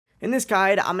In this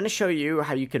guide, I'm going to show you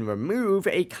how you can remove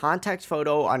a contact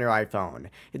photo on your iPhone.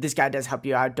 If this guide does help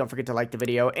you out, don't forget to like the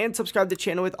video and subscribe to the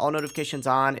channel with all notifications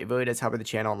on. It really does help with the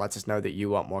channel and lets us know that you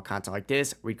want more content like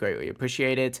this. We'd greatly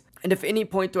appreciate it. And if at any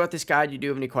point throughout this guide you do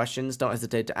have any questions, don't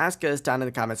hesitate to ask us down in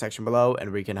the comment section below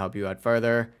and we can help you out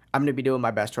further. I'm going to be doing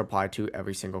my best to reply to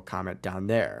every single comment down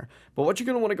there. But what you're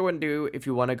going to want to go ahead and do if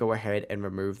you want to go ahead and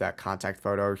remove that contact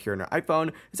photo here on your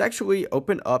iPhone is actually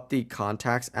open up the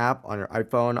Contacts app on your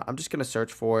iPhone. I'm just going to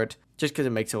search for it just because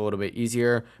it makes it a little bit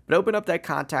easier. But open up that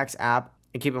Contacts app.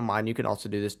 And keep in mind, you can also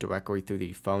do this directly through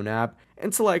the phone app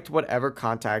and select whatever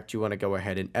contact you want to go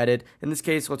ahead and edit. In this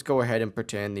case, let's go ahead and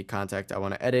pretend the contact I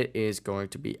want to edit is going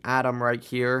to be Adam right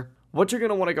here. What you're going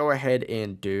to want to go ahead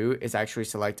and do is actually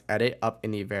select edit up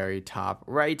in the very top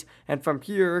right. And from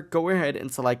here, go ahead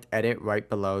and select edit right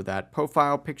below that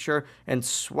profile picture and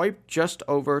swipe just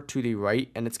over to the right.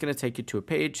 And it's going to take you to a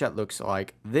page that looks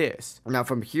like this. Now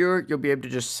from here, you'll be able to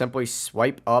just simply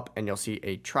swipe up and you'll see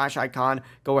a trash icon.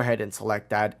 Go ahead and select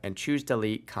that and choose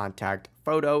delete contact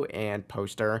photo and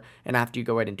poster, and after you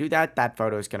go ahead and do that, that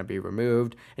photo is going to be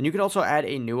removed. And you can also add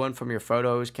a new one from your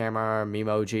photos, camera,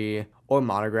 memoji, or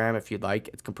monogram if you'd like.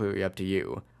 It's completely up to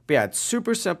you. But yeah, it's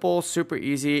super simple, super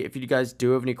easy. If you guys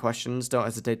do have any questions, don't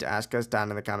hesitate to ask us down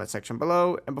in the comment section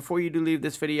below. And before you do leave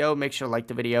this video, make sure to like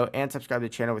the video and subscribe to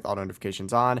the channel with all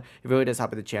notifications on. It really does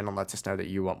help with the channel and lets us know that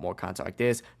you want more content like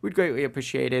this. We'd greatly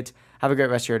appreciate it. Have a great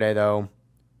rest of your day though.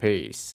 Peace.